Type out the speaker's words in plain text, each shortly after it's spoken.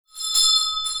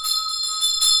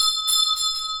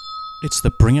It's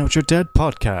the Bring Out Your Dead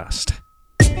podcast.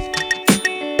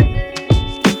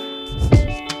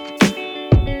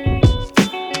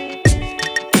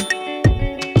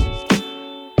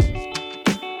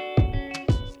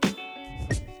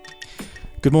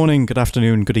 Good morning, good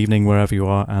afternoon, good evening, wherever you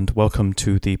are, and welcome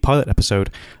to the pilot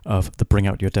episode of the Bring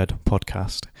Out Your Dead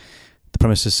podcast. The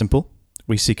premise is simple.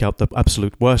 We seek out the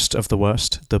absolute worst of the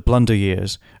worst, the blunder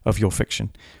years of your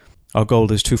fiction. Our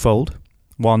goal is twofold.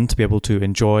 One, to be able to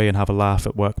enjoy and have a laugh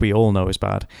at work we all know is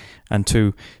bad. And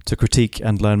two, to critique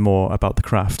and learn more about the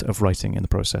craft of writing in the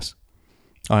process.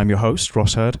 I am your host,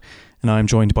 Ross Hurd, and I am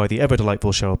joined by the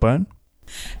ever-delightful Cheryl Byrne.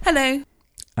 Hello.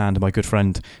 And my good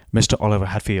friend, Mr. Oliver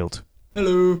Hadfield.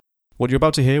 Hello. What you're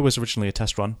about to hear was originally a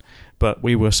test run, but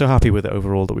we were so happy with it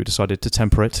overall that we decided to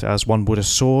temper it as one would a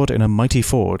sword in a mighty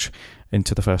forge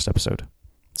into the first episode.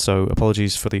 So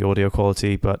apologies for the audio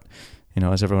quality, but you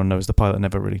know, as everyone knows, the pilot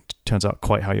never really turns out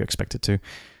quite how you expect it to.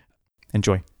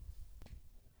 Enjoy.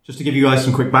 Just to give you guys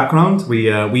some quick background,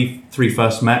 we three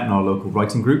first met in our local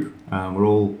writing group. We're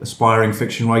all aspiring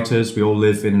fiction writers. We all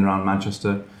live in and around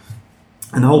Manchester.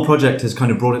 And the whole project has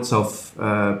kind of brought itself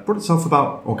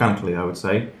about organically, I would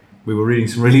say. We were reading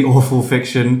some really awful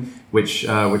fiction, which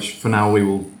for now we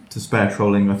will, to spare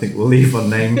trolling, I think we'll leave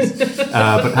unnamed.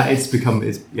 But it's become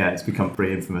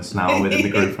pretty infamous now within the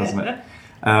group, hasn't it?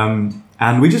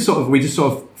 And we just sort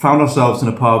of found ourselves in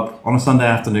a pub on a Sunday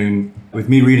afternoon with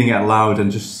me reading it aloud,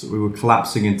 and we were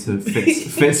collapsing into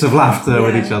fits of laughter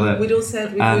with each other. We'd all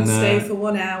said we would stay for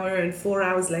 1 hour, and 4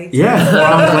 hours later. Yeah, 4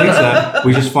 hours later,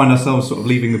 we just find ourselves sort of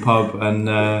leaving the pub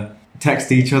and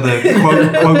text each other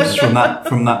quotes from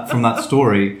that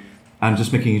story, and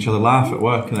just making each other laugh at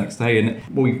work the next day. And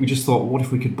we just thought, what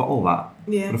if we could bottle that?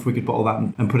 Yeah. What if we could bottle that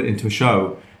and put it into a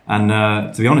show? And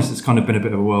to be honest, it's kind of been a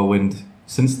bit of a whirlwind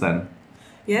since then.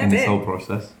 Yeah, in this whole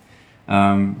process.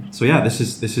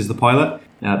 This is the pilot.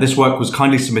 This work was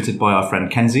kindly submitted by our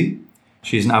friend Kenzie.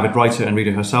 She is an avid writer and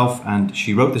reader herself, and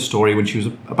she wrote this story when she was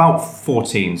about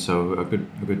 14, so a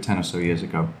good 10 or so years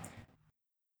ago.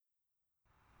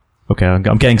 Okay, I'm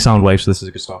getting sound waves, so this is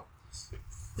a good start.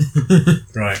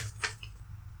 Right.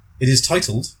 It is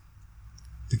titled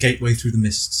The Gateway Through the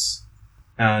Mists.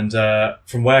 And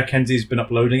from where Kenzie's been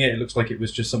uploading it looks like it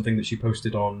was just something that she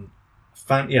posted on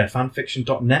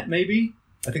fanfiction.net, maybe?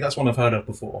 I think that's one I've heard of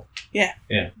before. Yeah.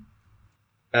 Yeah.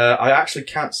 I actually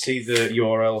can't see the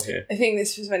URL here. I think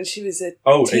this was when she was a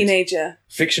teenager.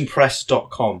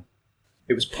 Fictionpress.com.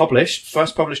 It was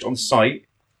first published on the site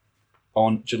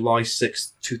on July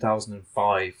 6th,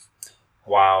 2005.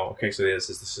 Wow. Okay, so this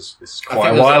is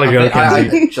quite a while ago.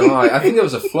 July. I think there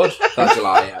was a flood that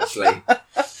July, actually.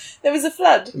 There was a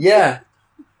flood? Yeah.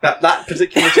 That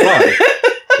particular July?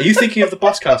 Are you thinking of the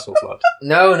Boscastle flood?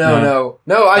 No.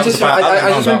 I just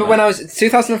remember when I was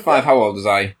 2005. How old was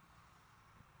I?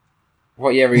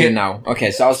 What year are we in now?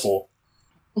 Okay, so I was 4.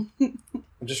 I'm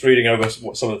just reading over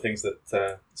some of the things that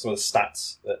some of the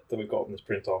stats that we've got on this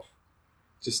print off.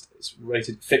 It's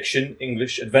rated fiction,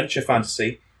 English, adventure,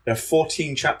 fantasy. There are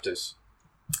 14 chapters.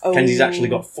 Oh. Kenzie's actually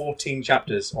got 14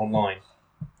 chapters online.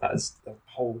 That is a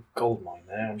whole goldmine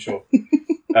there, I'm sure.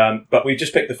 But we've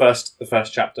just picked the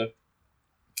first chapter.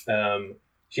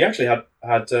 She actually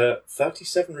had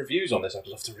 37 reviews on this. I'd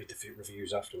love to read the few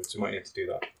reviews afterwards. We might need to do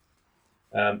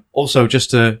that. Also, just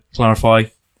to clarify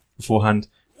beforehand,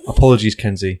 apologies,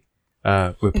 Kenzie.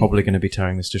 We're probably going to be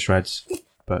tearing this to shreds,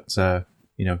 but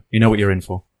you know what you're in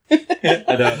for.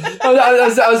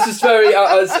 I was just very.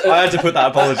 I had to put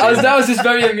that apology. I was just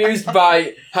very amused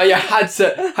by how you had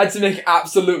to make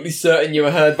absolutely certain you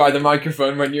were heard by the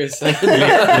microphone when you were saying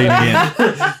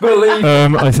that. Believe.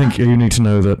 I think you need to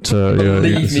know that.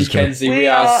 Believe me, Kenzie, we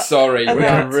are sorry. We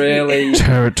are really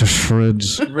tear it to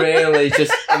shreds. Really,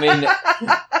 just. I mean,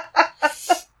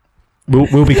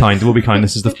 we'll be kind. We'll be kind.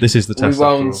 This is the test. We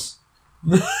won't.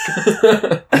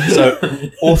 So,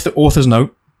 author's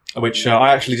note. Which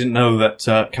I actually didn't know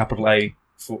that capital A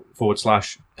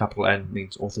 / capital N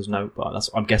means author's note, but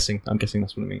I'm guessing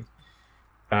that's what it means.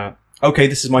 Okay,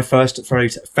 this is my first fairy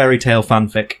tale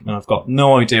fanfic, and I've got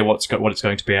no idea what it's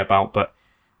going to be about. But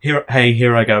here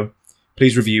I go.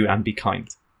 Please review and be kind,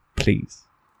 please.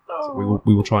 So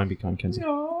we will try and be kind, Kenzie.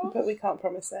 But we can't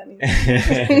promise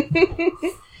anything.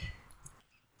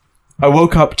 I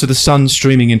woke up to the sun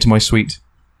streaming into my suite.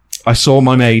 I saw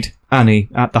my maid, Annie,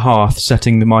 at the hearth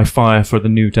setting my fire for the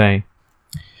new day.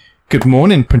 Good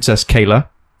morning, Princess Kayla.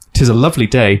 'Tis a lovely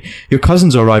day. Your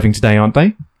cousins are arriving today, aren't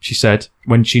they? She said,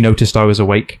 when she noticed I was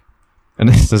awake. And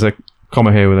there's a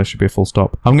comma here where there should be a full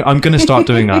stop. I'm going to start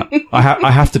doing that. I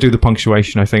have to do the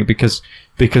punctuation, I think, because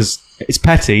it's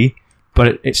petty,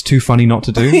 but it's too funny not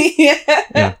to do.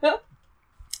 Yeah.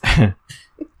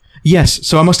 Yes,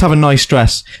 so I must have a nice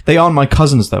dress. They aren't my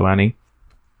cousins, though, Annie.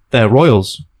 They're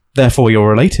royals. Therefore you're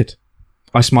related.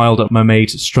 I smiled at my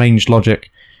maid's strange logic.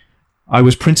 I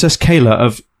was Princess Kayla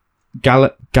of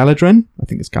Galadren? I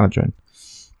think it's Galadren.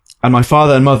 And my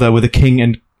father and mother were the king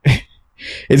and...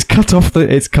 It's cut off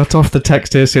the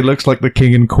text here, so it looks like the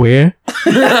king and queer.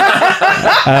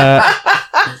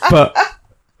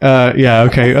 Yeah,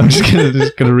 okay. I'm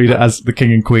just gonna read it as the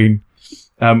king and queen.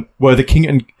 Were the king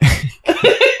and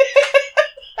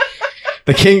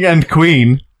the king and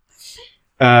queen.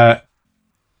 I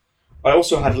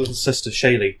also had a little sister,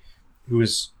 Shaylee, who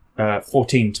was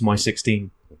 14 to my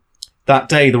 16. That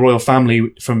day, the royal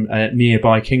family from a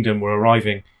nearby kingdom were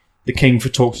arriving. The king for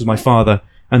talks with my father,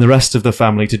 and the rest of the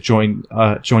family to join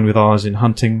with ours in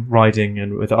hunting, riding,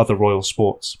 and with other royal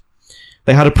sports.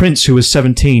 They had a prince who was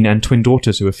 17 and twin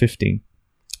daughters who were 15.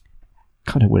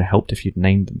 Kind of would have helped if you'd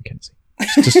named them, Kenzie.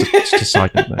 Just a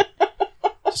side note there.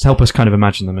 Just help us kind of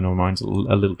imagine them in our minds a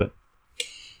little bit.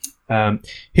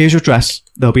 Here's your dress.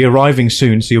 They'll be arriving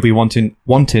soon, so you'll be wanting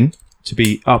to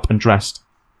be up and dressed.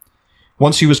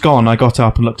 Once she was gone, I got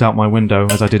up and looked out my window,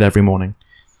 as I did every morning.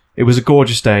 It was a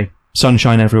gorgeous day.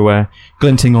 Sunshine everywhere,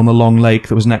 glinting on the long lake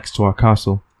that was next to our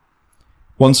castle.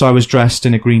 Once I was dressed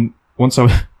in a green...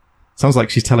 Sounds like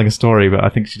she's telling a story, but I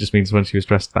think she just means when she was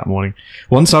dressed that morning.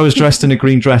 Once I was dressed in a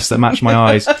green dress that matched my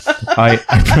eyes,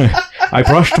 I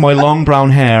brushed my long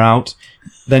brown hair out,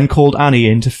 then called Annie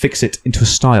in to fix it into a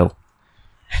style.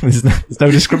 There's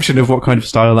no description of what kind of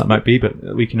style that might be, but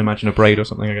we can imagine a braid or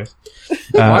something, I guess.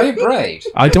 Why a braid?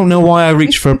 I don't know why I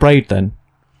reached for a braid then.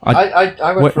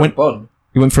 I went for a bun.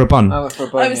 You went for a bun? I went for a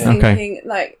bun, I was thinking,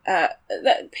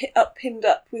 pinned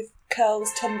up with curls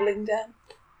tumbling down.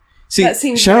 See,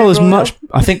 Cheryl is much...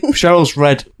 I think Cheryl's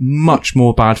read much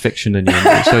more bad fiction than you.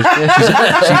 So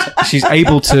she's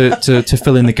able to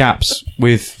fill in the gaps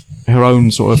with her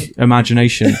own sort of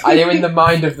imagination. Are you in the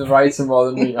mind of the writer more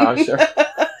than me? I'm sure.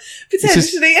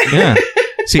 Potentially. Yeah.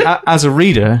 See, as a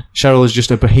reader, Cheryl is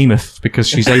just a behemoth because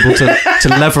she's able to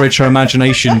leverage her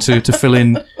imagination to fill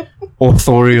in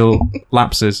authorial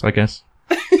lapses, I guess.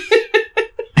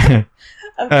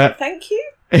 Thank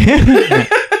you.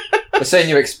 We're saying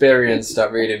you experienced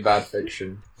at reading bad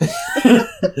fiction.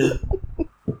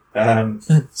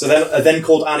 So then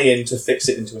called Annie in to fix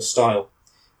it into a style.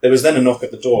 There was then a knock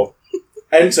at the door.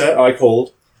 Enter, I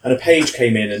called, and a page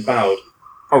came in and bowed.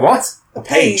 A what? A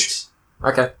page.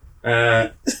 Okay.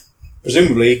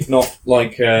 Presumably not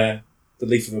like the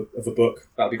leaf of a book.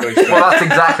 That'd be very strange. Well, that's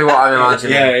exactly what I'm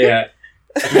imagining. Yeah.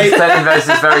 This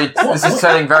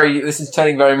is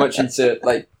turning very much into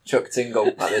like Chuck Tingle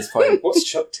at this point. What's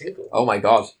Chuck Tingle? Oh my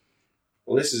god!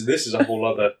 Well, this is a whole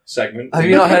other segment. Have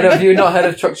you not heard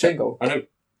of Chuck Tingle? I know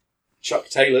Chuck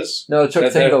Taylor's. No,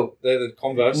 Chuck Tingle. They're the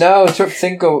converse. No, Chuck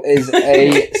Tingle is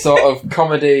a sort of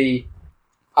comedy.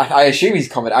 I assume he's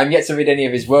comedy. I'm yet to read any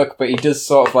of his work, but he does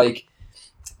sort of like,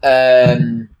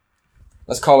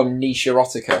 let's call him niche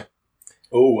erotica.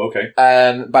 Oh, okay.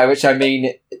 By which I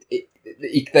mean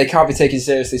they can't be taken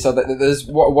seriously. So that there's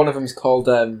one of them is called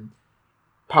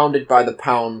 "Pounded by the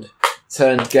Pound,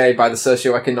 Turned Gay by the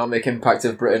Socio-Economic Impact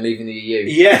of Britain Leaving the EU."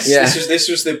 Yes, yeah. This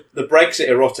was the Brexit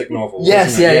erotic novel.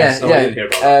 Yes, yeah.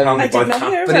 Pounded by the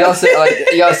Pound. But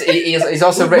he's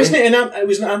also written. It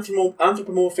was an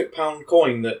anthropomorphic pound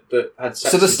coin that had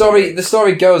sex. So the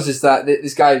story goes is that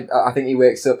this guy, I think he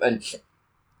wakes up and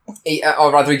he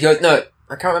goes, no,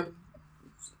 I can't remember.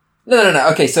 No.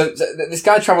 Okay, so this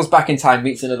guy travels back in time,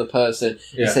 meets another person,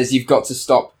 and says, "You've got to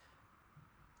stop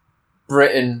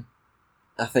Britain,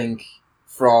 I think,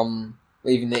 from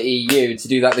leaving the EU. To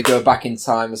do that, they go back in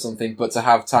time or something. But to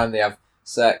have time, they have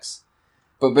sex.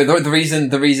 But the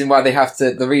reason why they have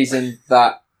to, the reason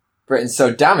that Britain's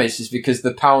so damaged is because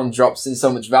the pound drops in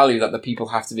so much value that the people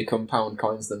have to become pound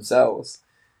coins themselves."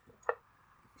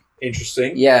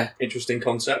 Interesting. Yeah. Interesting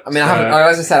concept. I mean,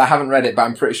 as I said, I haven't read it, but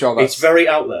I'm pretty sure that's... It's very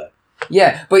out there.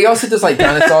 Yeah, but he also does like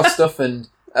dinosaur stuff, and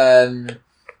I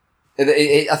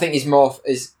think his most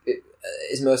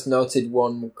noted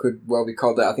one could well be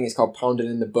called that. I think it's called "Pounded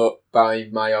in the Butt by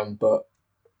My Own Butt."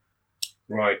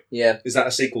 Right. Yeah. Is that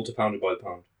a sequel to Pounded by the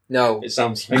Pound? No. It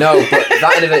sounds like... No, but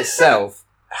that in of itself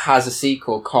has a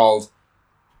sequel called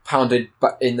 "Pounded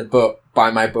in the Butt by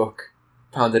My Book,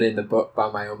 Pounded in the Butt by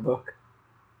My Own Book."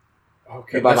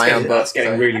 Okay, that's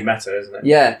getting really meta, isn't it?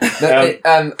 Yeah.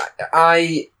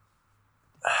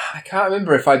 I can't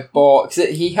remember if I bought,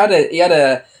 because he had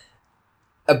a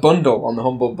bundle on the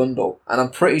Humble Bundle, and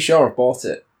I'm pretty sure I bought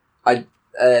it.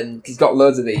 He's got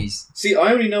loads of these. See,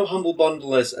 I only know Humble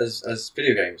Bundle as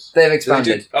video games. They've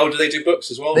expanded. Do they do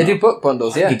books as well? They do book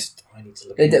bundles, yeah. I need to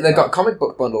look. They've got comic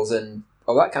book bundles and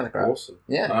Oh, that kind of crap. Awesome.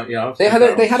 Yeah. Yeah. They had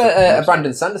a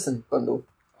Brandon Sanderson bundle.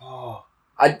 Oh.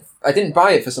 I didn't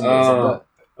buy it for some reason, but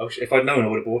If I'd known, I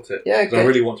would have bought it. Yeah, 'Cause I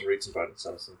really want to read some Brandon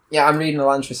Sanderson. yeah, I'm reading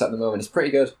Elantris at the moment. It's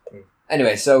pretty good. Mm.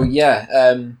 Anyway, so yeah,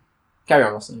 carry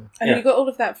on, Austin. And Yeah. you got all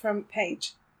of that from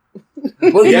Paige.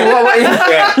 Well, you know what?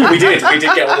 Yeah, we did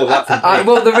get all of that from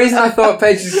Well, the reason I thought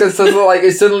Paige is because like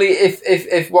it's suddenly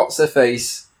if what's her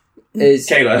face is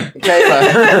Kayla.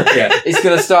 Kayla, Yeah. it's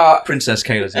gonna start. Princess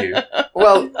Kayla's you.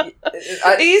 Well,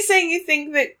 Are you saying you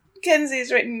think that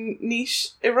Kenzie's written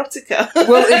niche erotica?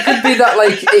 well, it could be that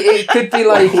like it could be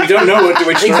like. We don't know which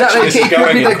direction Exactly, this it is could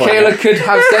going be in that quite Kayla yet. could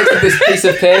have sex with this piece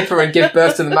of paper and give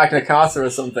birth to the Magna Carta or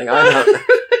something. I don't know.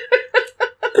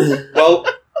 Well,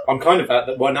 I'm kind of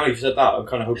well, now you've said that, I'm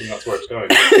kind of hoping that's where it's going.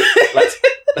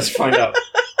 Let's find out.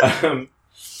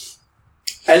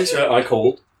 Enter, I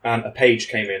called, and a page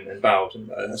came in and bowed.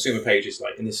 And I assume a page is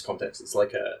like, in this context, it's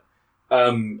like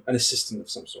an assistant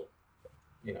of some sort.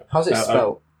 You know, How's it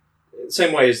spelled?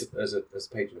 Same way as a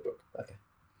page in a book. Okay.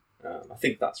 I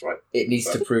think that's right. It needs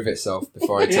to prove itself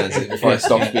before it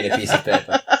stops being a piece of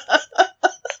paper.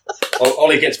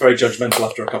 Ollie gets very judgmental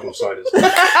after a couple of ciders.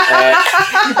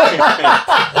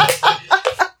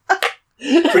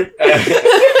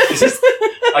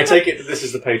 I take it that this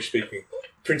is the page speaking.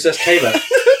 Princess Kayla.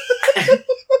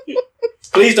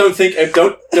 Please don't think.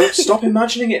 Don't stop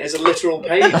imagining it as a literal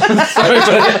page. Sorry,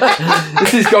 but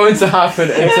this is going to happen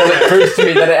until it proves to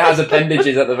me that it has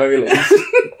appendages at the very least.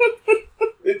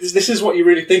 This is what you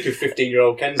really think of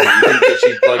 15-year-old Kenzie. You think that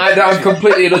she'd like. I've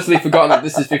completely and utterly forgotten that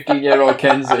this is 15-year-old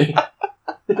Kenzie.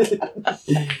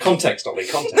 Context, Ollie.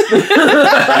 Context.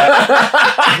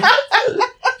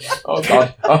 Oh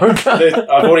god.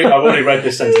 I've already read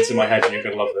this sentence in my head, and you're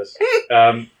going to love this.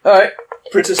 Alright.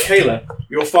 Princess Kayla,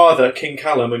 your father, King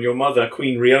Callum, and your mother,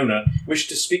 Queen Riona, wish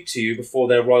to speak to you before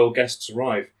their royal guests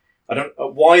arrive. I don't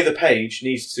why the page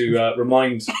needs to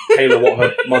remind Kayla what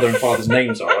her mother and father's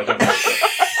names are. I don't know.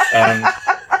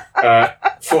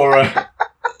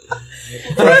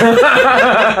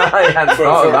 I hadn't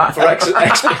thought of that.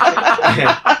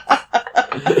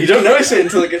 You don't notice it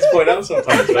until it gets pointed out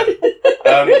sometimes.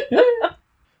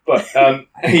 But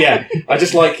yeah, I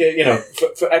just like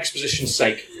for exposition's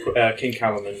sake, King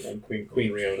Callum and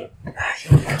Queen Riona.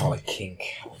 Call it King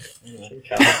Callum.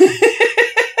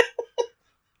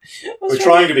 We're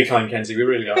trying to be kind, Kenzie. We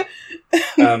really are.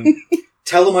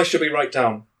 Tell them I shall be right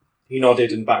down. He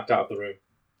nodded and backed out of the room.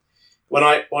 When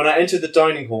I entered the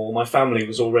dining hall, my family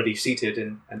was already seated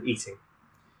and eating.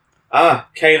 Ah,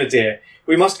 Kayla dear,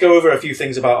 we must go over a few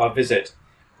things about our visit.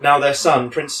 Now their son,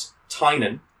 Prince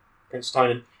Tynan,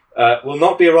 will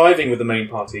not be arriving with the main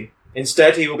party.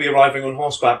 Instead, he will be arriving on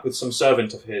horseback with some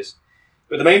servant of his.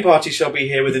 But the main party shall be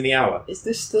here within the hour. Is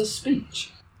this the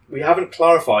speech? We haven't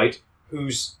clarified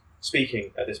who's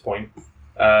speaking at this point.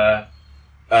 I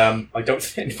don't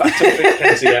think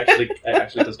Kenzie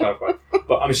actually does clarify.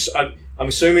 But I'm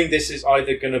assuming this is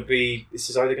either going to be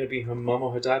her mum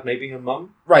or her dad. Maybe her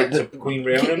mum. Right. So Queen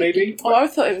Riona, maybe. Oh, I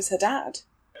thought it was her dad.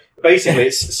 Basically,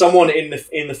 it's someone in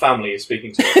the family is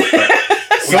speaking to her.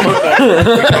 We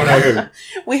don't know who.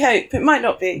 We hope. It might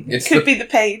not be. It could be the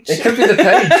page. It could be the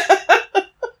page.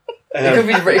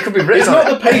 It could be written. It's not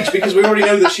the page because we already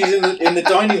know that she's in the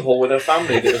dining hall with her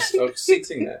family that are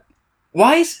sitting there.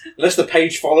 Why? Unless the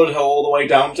page followed her all the way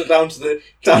down to the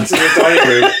dining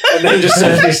room, and then just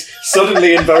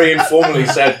suddenly and very informally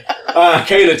said, "Ah,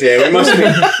 Kayla dear, we must be."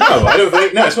 No, I don't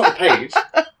think. No, it's not the page.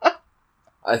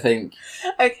 I think.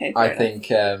 Okay. I think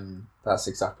that's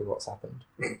exactly what's happened.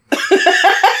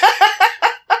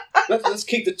 Let's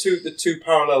keep the two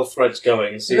parallel threads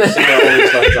going and see how all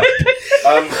these lines up.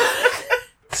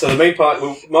 So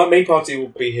the my main party will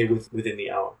be here within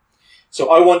the hour. So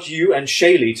I want you and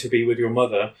Shaylee to be with your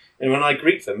mother, and when I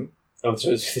greet them, so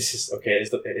this is okay.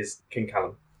 It is King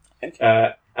Callum.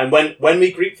 Okay. And when we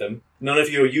greet them, none of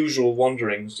your usual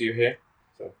wanderings. Do you hear?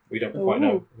 So we don't quite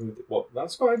know what.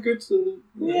 That's quite a good little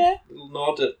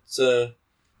nod at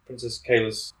Princess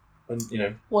Kayla's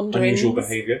Wanderings. unusual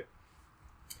behaviour.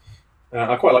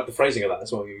 I quite like the phrasing of that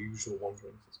as well. Your usual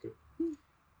wanderings. That's good.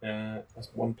 That's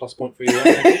 1 plus point for you.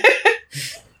 There,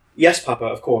 yes, Papa.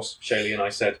 Of course, Shaylee and I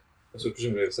said. So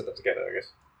presumably they said that together, I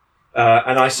guess.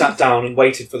 And I sat down and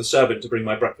waited for the servant to bring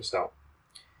my breakfast out.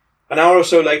 An hour or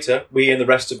so later, we and the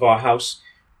rest of our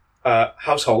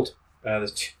household,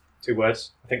 there's two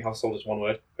words, I think household is one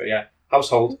word, but yeah,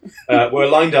 household, were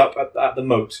lined up at the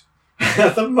moat.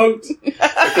 The moat!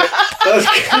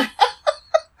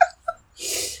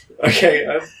 Okay,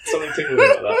 I have something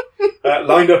tingling about that.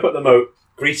 Lined up at the moat,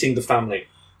 greeting the family.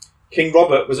 King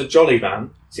Robert was a jolly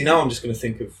man. See, now I'm just going to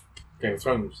think of Game of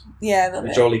Thrones. Yeah, The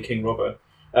that jolly King Robert.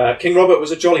 King Robert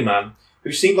was a jolly man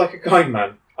who seemed like a kind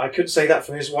man. I couldn't say that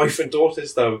for his wife and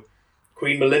daughters, though.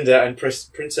 Queen Melinda and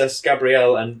Princess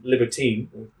Gabrielle and Libertine,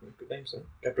 good names,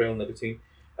 Gabrielle and Libertine,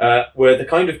 were the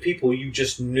kind of people you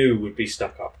just knew would be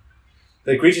stuck up.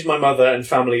 They greeted my mother and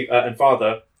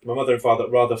father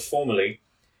rather formally,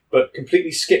 but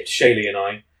completely skipped Shaylee and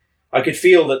I. I could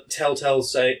feel the telltale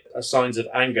signs of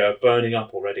anger burning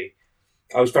up already.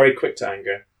 I was very quick to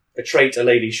anger, a trait a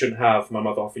lady shouldn't have, my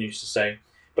mother often used to say,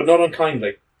 but not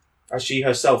unkindly, as she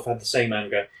herself had the same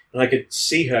anger, and I could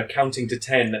see her counting to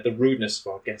 10 at the rudeness of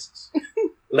our guests.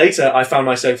 Later, I found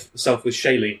myself with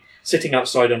Shaylee, sitting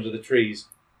outside under the trees.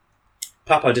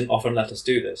 Papa didn't often let us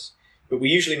do this, but we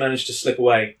usually managed to slip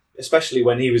away, especially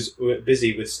when he was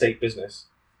busy with state business.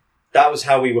 That was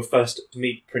how we were first to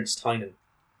meet Prince Tynan.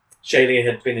 Shaylee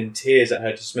had been in tears at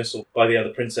her dismissal by the other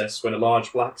princess when a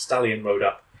large black stallion rode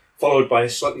up, followed by a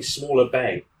slightly smaller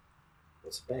bay.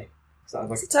 What's a bay? Is that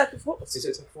like it's a type of horse. Is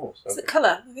it a type of horse? It's Okay. the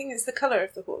colour. I think it's the colour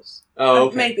of the horse. Oh,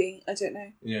 okay. Maybe. I don't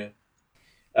know. Yeah.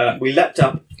 We leapt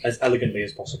up as elegantly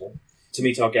as possible to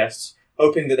meet our guests,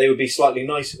 hoping that they would be slightly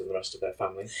nicer than the rest of their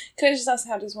family. Can I just ask,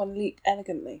 how does one leap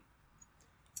elegantly?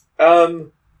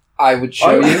 I would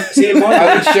show you. See, in my-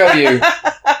 I would show you.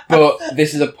 But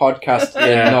this is a podcast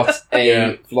Yeah. and not a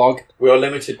Yeah. vlog. We are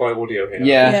limited by audio here.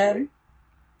 Yeah.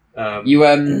 unfortunately. You,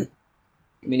 I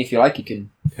mean, if you like, you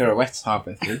can pirouette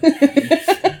halfway through.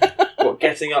 What,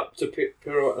 getting up to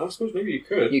pirouette? I suppose maybe you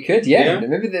could. You could, yeah. Yeah.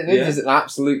 Maybe there's an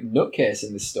absolute nutcase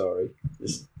in this story.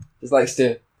 Just likes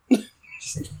to...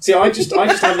 See, I just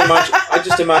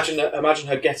imagine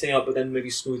her getting up, but then maybe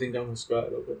smoothing down her skirt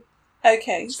a little bit.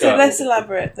 Okay, so Skirt less or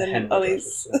elaborate the hem than of the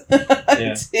Ollie's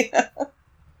dress, idea.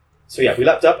 So yeah, we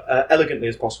leapt up elegantly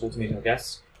as possible to meet our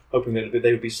guests, hoping that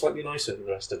they would be slightly nicer than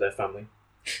the rest of their family.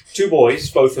 2 boys,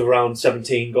 both around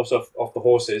 17, got off the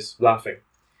horses, laughing.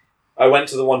 I went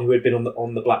to the one who had been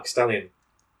on the black stallion.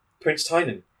 Prince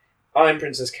Tynan. I am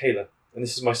Princess Kayla, and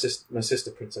this is my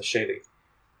sister Princess Shaylee.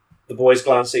 The boys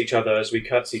glanced at each other as we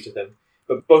curtsied to them,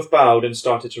 but both bowed and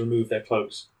started to remove their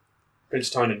cloaks.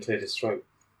 Prince Tynan cleared his throat.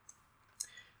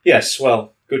 Yes,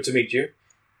 well, good to meet you.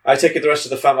 I take it the rest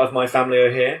of my family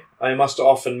are here. I must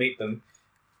often meet them.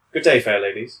 Good day, fair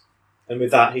ladies. And with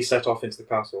that, he set off into the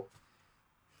castle.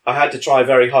 I had to try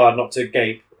very hard not to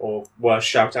gape, or worse,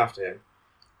 shout after him.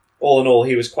 All in all,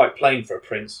 he was quite plain for a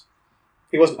prince.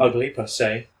 He wasn't ugly, per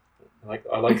se. I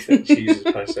like that she uses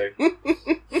per se.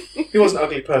 He wasn't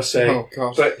ugly, per se. Oh,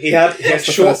 God. But he had That's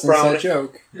the short first brown... inside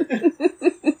joke.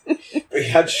 He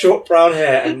had short brown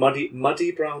hair and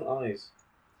muddy brown eyes.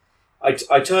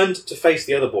 I turned to face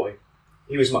the other boy.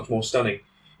 He was much more stunning.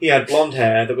 He had blonde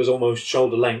hair that was almost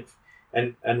shoulder length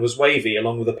and was wavy,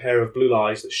 along with a pair of blue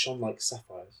eyes that shone like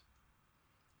sapphires.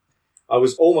 I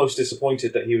was almost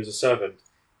disappointed that he was a servant.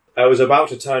 I was about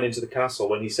to turn into the castle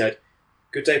when he said,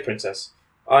 "Good day, Princess.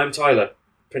 I am Tyler,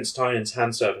 Prince Tynan's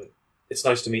hand-servant. It's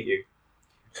nice to meet you."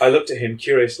 I looked at him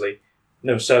curiously.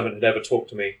 No servant had ever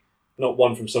talked to me. Not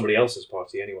one from somebody else's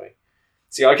party, anyway.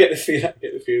 See, I get the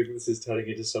feeling this is turning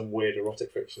into some weird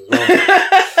erotic fiction as well,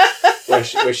 where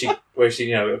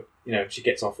she she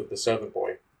gets off with the servant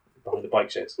boy behind the bike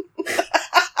sheds.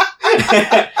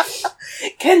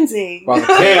 Kenzie! Well,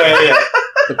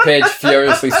 the page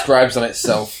furiously scribes on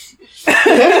itself.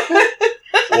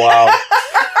 Wow!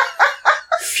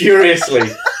 Furiously.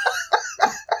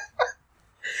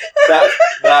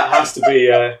 That has to be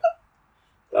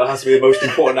the most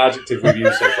important adjective we've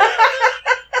used so far.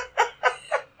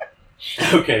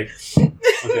 Okay.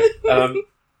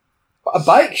 A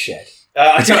bike shed?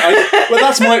 Well,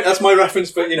 that's my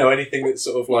reference for anything that's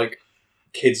sort of like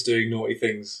kids doing naughty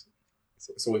things.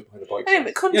 It's always behind the bike. I know,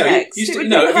 but context. Have you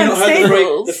not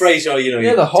heard the phrase?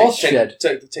 The horse shed.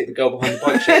 Take the girl behind the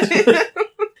bike shed.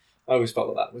 I always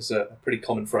felt that was a pretty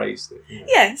common phrase. That,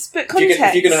 Yes, but context.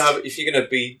 If you're gonna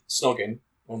be snogging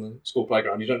on the school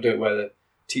playground, you don't do it where the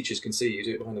teachers can see you. You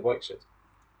do it behind the bike shed.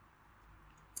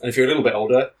 And if you're a little bit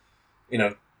older, you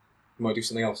might do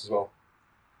something else as well.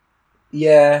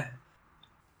 Yeah.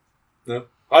 No,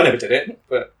 I never did it,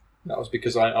 but that was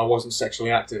because I wasn't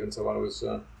sexually active until I was.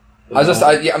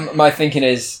 My thinking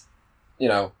is,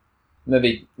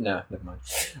 maybe no, never mind.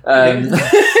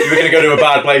 You were going to go to a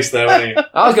bad place there, weren't you?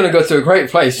 I was going to go to a great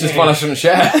place, just one I shouldn't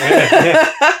share.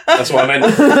 Yeah. That's what I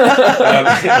meant.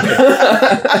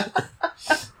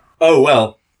 Oh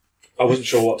well, I wasn't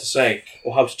sure what to say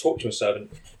or how to talk to a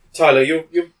servant. Tyler,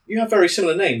 you have very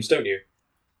similar names, don't you?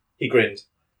 He grinned.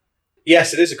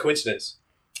 Yes, it is a coincidence.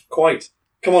 Quite.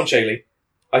 Come on, Shaylee.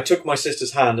 I took my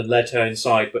sister's hand and led her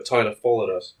inside, but Tyler followed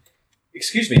us.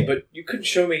 Excuse me, but you couldn't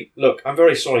show me... Look, I'm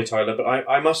very sorry, Tyler, but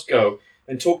I must go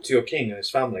and talk to your king and his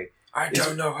family. I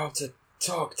don't know how to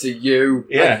talk to you.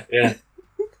 Yeah.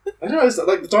 I don't know,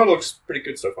 the dialogue's pretty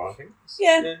good so far, I think.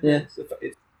 Yeah.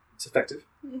 It's effective.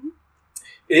 Mm-hmm.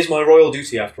 It is my royal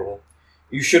duty, after all.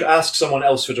 You should ask someone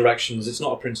else for directions. It's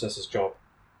not a princess's job.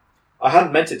 I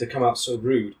hadn't meant it to come out so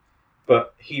rude,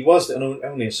 but he was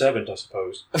only a servant, I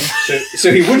suppose.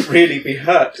 So he wouldn't really be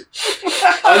hurt.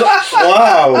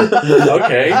 Wow.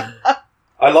 Okay.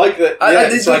 I like that. Yeah,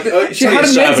 it's like she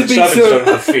hadn't meant to be servants so. don't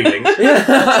have feelings.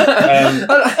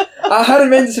 I hadn't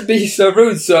meant to be so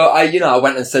rude, so I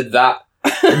went and said that.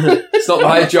 It's not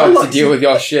my job to deal with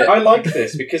your shit. I like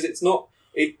this because it's not.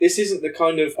 This isn't the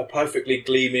kind of a perfectly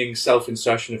gleaming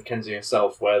self-insertion of Kenzie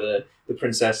herself, where the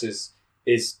princess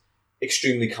is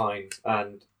extremely kind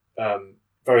and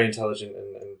very intelligent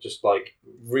and just like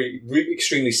really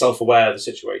extremely self-aware of the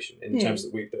situation in terms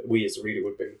that we as the reader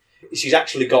would be. She's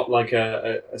actually got like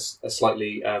a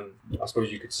slightly, I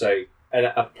suppose you could say,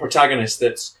 a protagonist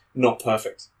that's not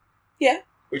perfect. Yeah.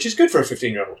 Which is good for a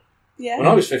 15-year-old. Yeah. When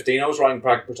I was 15, I was writing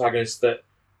protagonists that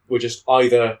were just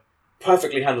either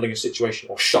perfectly handling a situation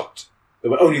or shocked.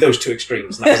 There were only those two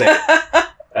extremes, and that was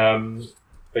it.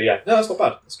 But yeah, no, that's not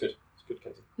bad. That's good. It's good,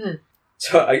 Katie.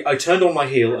 So I turned on my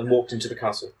heel and walked into the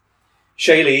castle.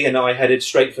 Shaylee and I headed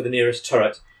straight for the nearest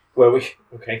turret, where we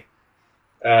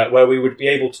would be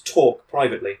able to talk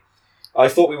privately. I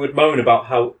thought we would moan about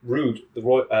how rude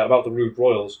about the rude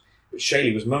royals, but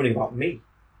Shaylee was moaning about me.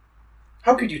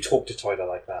 How could you talk to Tyler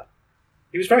like that?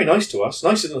 He was very nice to us,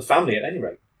 nicer than the family at any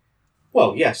rate.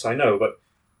 Well, yes, I know, but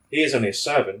he is only a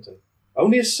servant, and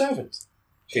only a servant,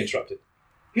 she interrupted.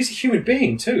 He's a human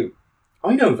being, too.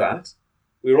 I know that.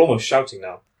 We were almost shouting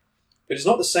now. But it's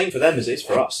not the same for them as it is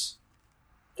for us.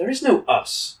 There is no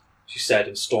us, she said,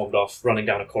 and stormed off, running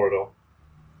down a corridor.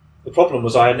 The problem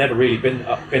was I had never really been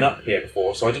up here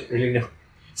before, so I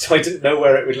didn't know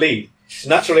where it would lead. So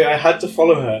naturally I had to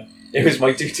follow her. It was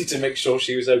my duty to make sure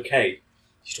she was okay.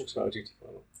 She talks about her duty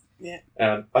quite a lot.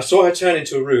 Yeah. I saw her turn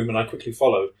into a room and I quickly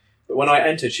followed, but when I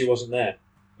entered she wasn't there.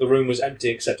 The room was empty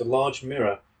except a large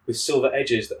mirror with silver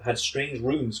edges that had strange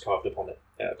runes carved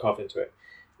into it.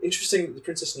 Interesting that the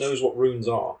princess knows what runes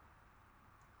are.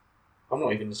 I'm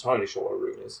not even entirely sure what a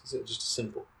rune is. Is it just a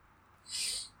symbol?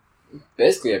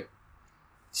 Basically,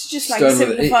 It's just like a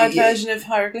simplified version of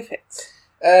hieroglyphics.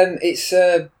 it's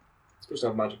supposed to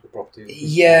have magical properties.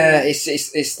 yeah,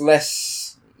 it's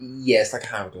less. Yeah, it's like a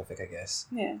hieroglyphic, I guess.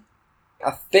 Yeah.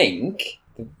 I think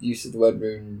the use of the word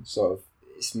rune sort of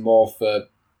it's more for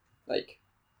like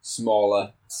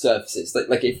smaller surfaces.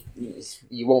 Like if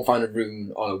you won't find a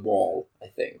rune on a wall, I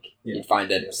think you'd find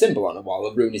a symbol on a wall.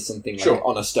 A rune is something like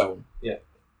on a stone. Yeah.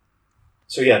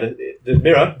 So yeah, the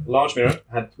mirror, large mirror,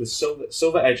 had with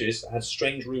silver edges, had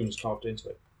strange runes carved into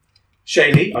it.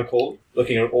 Shaylee, I called,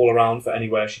 looking all around for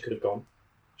anywhere she could have gone.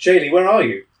 Shaylee, where are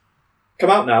you? Come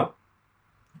out now.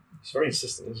 She's very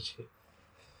insistent, isn't she?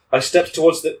 I stepped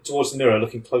towards the mirror,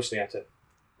 looking closely at it.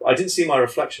 But I didn't see my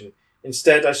reflection.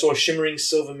 Instead, I saw a shimmering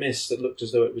silver mist that looked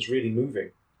as though it was really moving.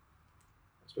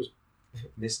 I suppose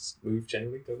mists move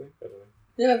generally, don't they? I don't know.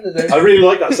 Yeah, they do. I really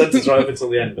like that sentence right up until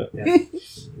the end, but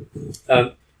yeah.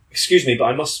 Excuse me, but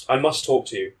I must talk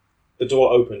to you. The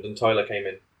door opened and Tyler came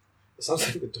in. It sounds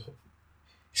like the door.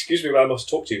 Excuse me, but I must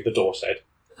talk to you, the door said.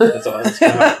 That's where I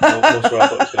thought it was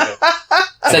going to go.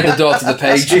 Said the door to the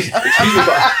page. Excuse me,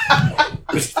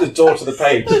 but the door to the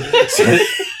page.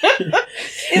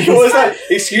 What was that?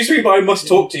 Excuse me, but I must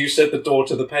talk to you, said the door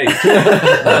to the page.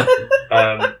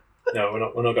 No,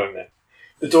 we're not going there.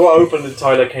 The door opened and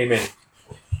Tyler came in.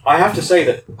 I have to say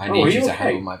that... I need you to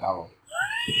okay? hold my barrel.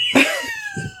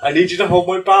 I need you to hold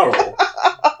my barrel.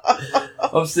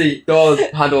 Obviously, door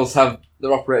handles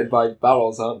they're operated by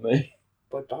barrels, aren't they?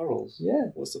 By barrels? Yeah.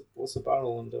 What's a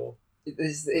barrel on door?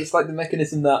 It's like the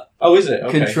mechanism that Oh, is it?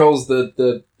 Okay. controls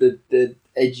the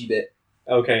edgy bit.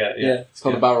 Okay, yeah. It's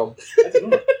called a barrel. I didn't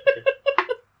know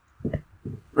that.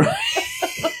 Okay.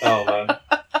 Oh, man.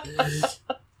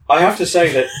 I have to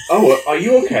say that... Oh, are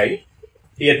you okay?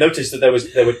 He had noticed that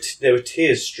there were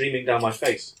tears streaming down my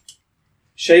face.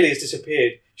 Shaylee has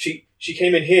disappeared. She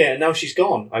came in here and now she's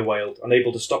gone, I wailed,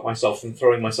 unable to stop myself from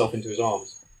throwing myself into his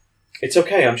arms. It's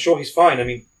okay, I'm sure he's fine. I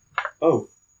mean... Oh.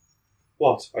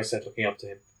 What? I said, looking up to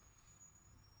him.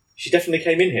 She definitely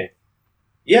came in here.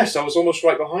 Yes, I was almost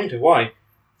right behind her. Why?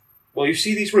 Well, you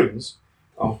see these runes?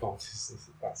 Oh, God,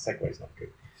 that segue's not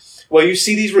good. Well, you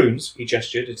see these runes? He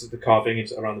gestured into the carving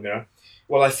around the mirror.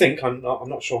 Well, I think, I'm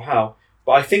not sure how,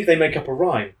 but I think they make up a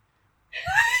rhyme.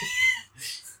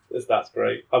 That's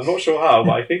great. I'm not sure how,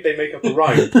 but I think they make up a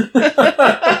rhyme.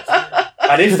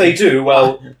 And if they do,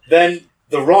 well, then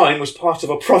the Rhine was part of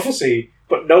a prophecy,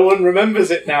 but no one remembers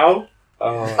it now.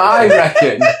 Oh, I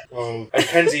reckon. oh, and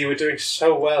Kenzie, you were doing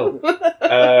so well.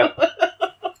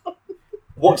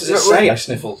 What does it say? I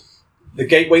sniffled. The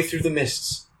gateway through the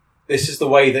mists. This is the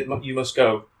way that you must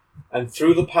go. And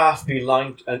through the path be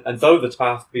lined, and though the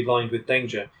path be lined with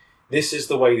danger, this is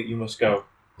the way that you must go.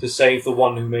 To save the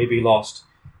one who may be lost,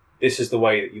 this is the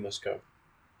way that you must go.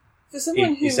 For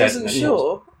someone He who said, wasn't and he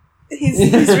sure, he's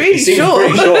really He seems sure.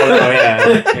 pretty sure now,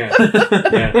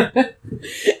 yeah.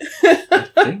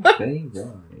 I think they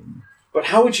rhyme. But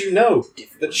how would you know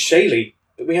that Shaylee,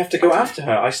 that we have to go after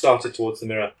her? I started towards the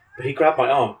mirror, but he grabbed my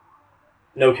arm.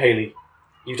 No, Kaylee,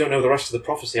 you don't know the rest of the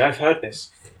prophecy. I've heard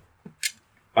this.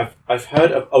 I've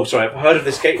heard of... Oh, sorry, I've heard of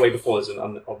this gateway before. There's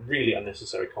a really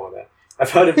unnecessary comment there.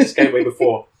 I've heard of this gateway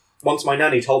before. Once my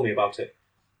nanny told me about it.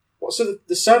 What, so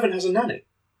the servant has a nanny?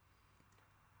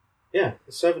 Yeah,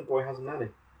 the servant boy has a nanny.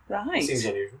 Right. Seems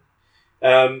unusual.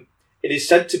 It is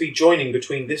said to be joining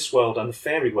between this world and the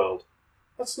fairy world.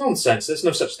 That's nonsense. There's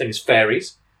no such thing as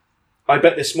fairies. I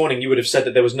bet this morning you would have said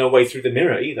that there was no way through the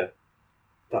mirror either.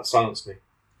 That silenced me.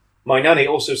 My nanny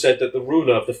also said that the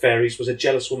ruler of the fairies was a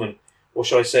jealous woman, or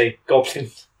should I say goblin?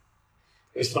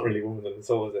 It's not really a woman at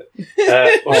all, is it?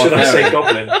 Or should I say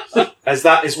goblin? As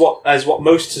that is what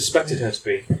most suspected her to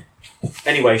be.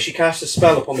 Anyway, she cast a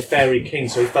spell upon the fairy king,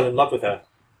 so he fell in love with her.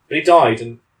 But he died,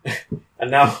 and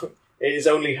now it is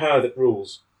only her that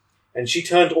rules. And she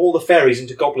turned all the fairies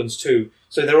into goblins too.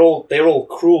 So they're all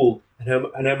cruel, and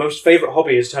her most favourite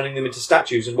hobby is turning them into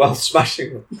statues and well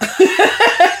smashing them.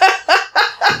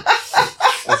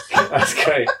 That's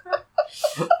great.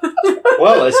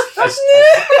 Well, as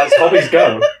hobbies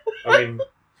go, I mean,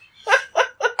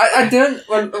 I don't.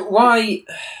 Well, why?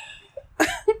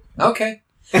 Okay.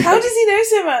 How does he know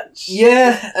so much?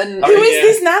 Yeah, and Who is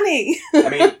this nanny? I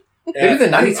mean, Maybe the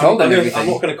nanny told him everything. I'm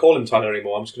not going to call him Tyler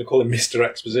anymore. I'm just going to call him Mr.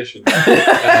 Exposition.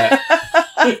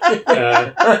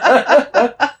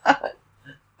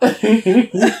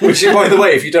 Which, by the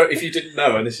way, if you didn't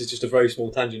know, and this is just a very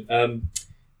small tangent,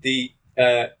 the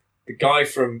guy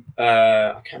from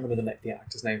I can't remember the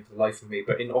actor's name for the life of me,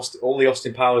 but in all the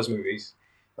Austin Powers movies,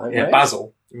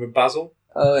 Basil. Remember Basil?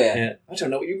 Oh yeah. I don't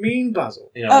know what you mean,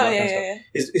 Basil. You know, Oh that yeah, kind of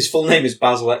yeah, stuff. His full name is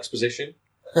Basil Exposition.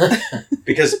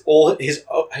 Because all his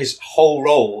whole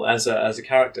role as a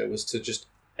character was to just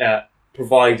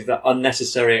provide that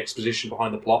unnecessary exposition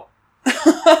behind the plot.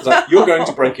 It's like, you're going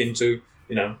to break into,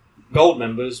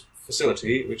 Goldmember's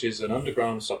facility, which is an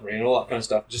underground submarine, and all that kind of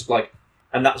stuff. Just like,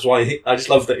 and that's why I just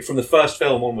loved that from the first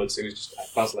film onwards, it was just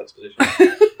Basil Exposition.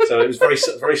 So it was very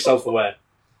very self-aware.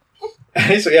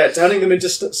 So yeah, turning them into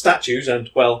statues and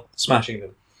smashing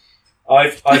them.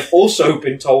 I've also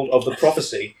been told of the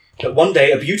prophecy that one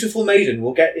day a beautiful maiden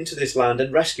will get into this land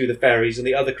and rescue the fairies and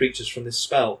the other creatures from this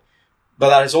spell. But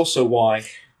that is also why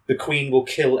the queen will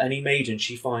kill any maiden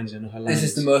she finds in her land. This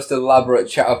is the most elaborate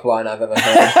chat-up line I've ever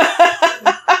heard.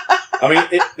 I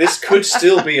mean, this could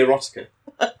still be erotica.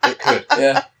 It could.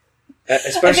 Yeah.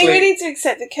 Especially... I think we need to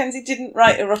accept that Kenzie didn't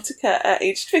write erotica at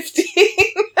age 15.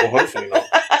 Well, hopefully not.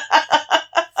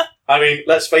 I mean,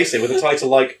 let's face it, with a title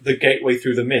like The Gateway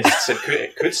Through the Mists,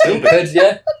 it could still be. Could,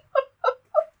 yeah.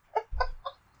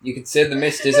 You could say the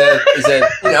mist is a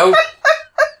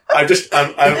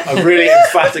I'm really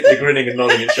emphatically grinning and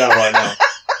nodding at Shao right now.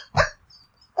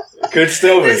 It could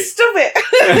still be. Stop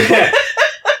it!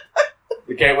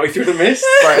 The Gateway Through the Mist?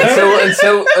 Right,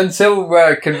 until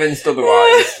we're convinced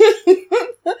otherwise.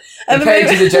 The page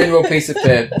is a general piece of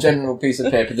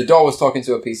paper. The door was talking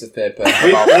to a piece of paper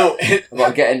about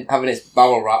having its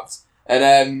bowel wrapped.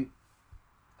 And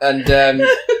the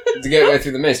gateway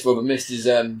through the mist. Well, the mist is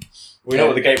we know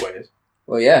what the gateway is.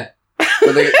 Well, yeah.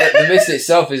 But the mist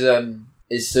itself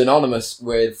is synonymous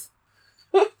with.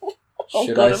 Oh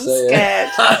Should God, I I'm say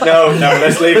scared. No,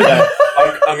 let's leave it there.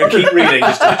 I'm going to keep reading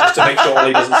just to make sure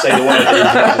Ollie doesn't say the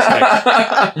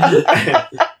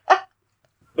word.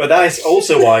 But that is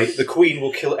also why the queen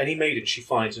will kill any maiden she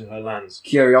finds in her lands.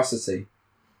 Curiosity.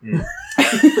 So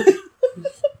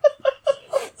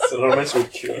not meant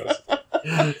with curiosity.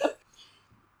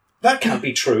 That can't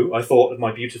be true, I thought of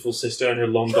my beautiful sister and her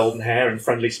long golden hair and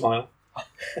friendly smile.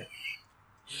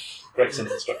 Great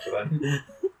sentence structure there.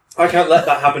 I can't let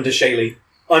that happen to Shaylee.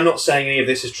 I'm not saying any of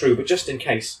this is true, but just in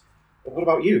case. But what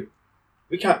about you?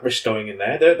 We can't risk going in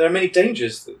there. There are many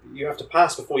dangers that you have to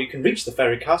pass before you can reach the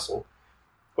fairy castle.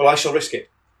 Well, I shall risk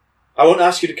it. I won't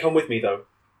ask you to come with me, though.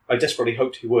 I desperately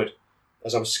hoped you would,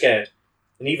 as I was scared,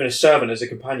 and even a servant as a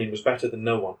companion was better than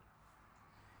no one.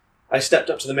 I stepped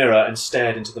up to the mirror and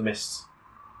stared into the mists.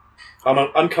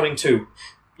 I'm coming too.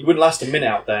 You wouldn't last a minute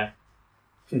out there.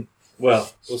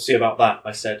 Well, we'll see about that,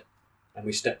 I said, and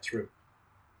we stepped through.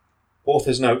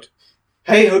 Author's note.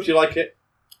 Hey, hope you like it.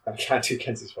 I can't do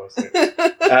Kenzie's voice. Hey,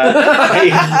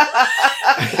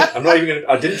 I'm not even going to...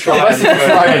 I didn't try.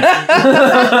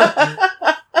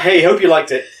 Hey, hope you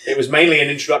liked it. It was mainly an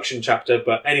introduction chapter,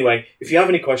 but anyway, if you have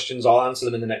any questions, I'll answer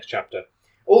them in the next chapter.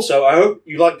 Also, I hope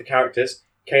you like the characters.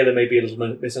 Kayla may be a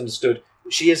little misunderstood,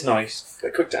 but she is nice,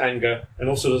 but quick to anger, and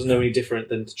also doesn't know any different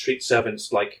than to treat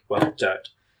servants like, well, dirt.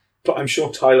 But I'm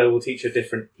sure Tyler will teach her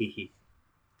different. Hee hee.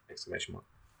 Exclamation mark.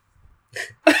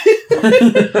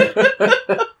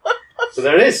 So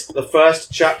there it is, the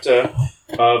first chapter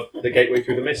of The Gateway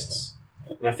Through the Mists.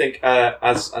 And I think,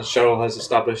 as Cheryl has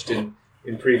established in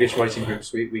previous writing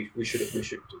groups, we should do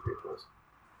the applause.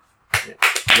 Yeah.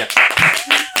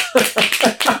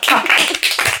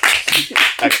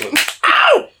 Excellent.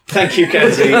 Thank you,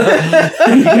 Kenzie.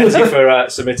 Thank you, Kenzie, for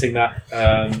submitting that.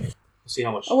 See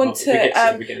how much. I want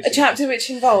a chapter which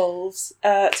involves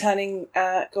turning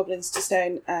goblins to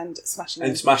stone and smashing them.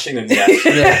 And smashing them, yeah.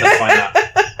 Let's find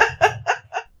that.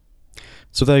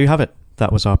 So there you have it.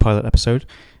 That was our pilot episode.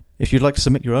 If you'd like to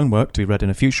submit your own work to be read in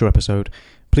a future episode,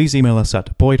 please email us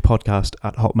at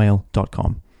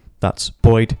boydpodcast@hotmail.com. That's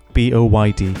Boyd,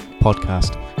 BOYD,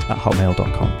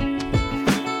 podcast@hotmail.com.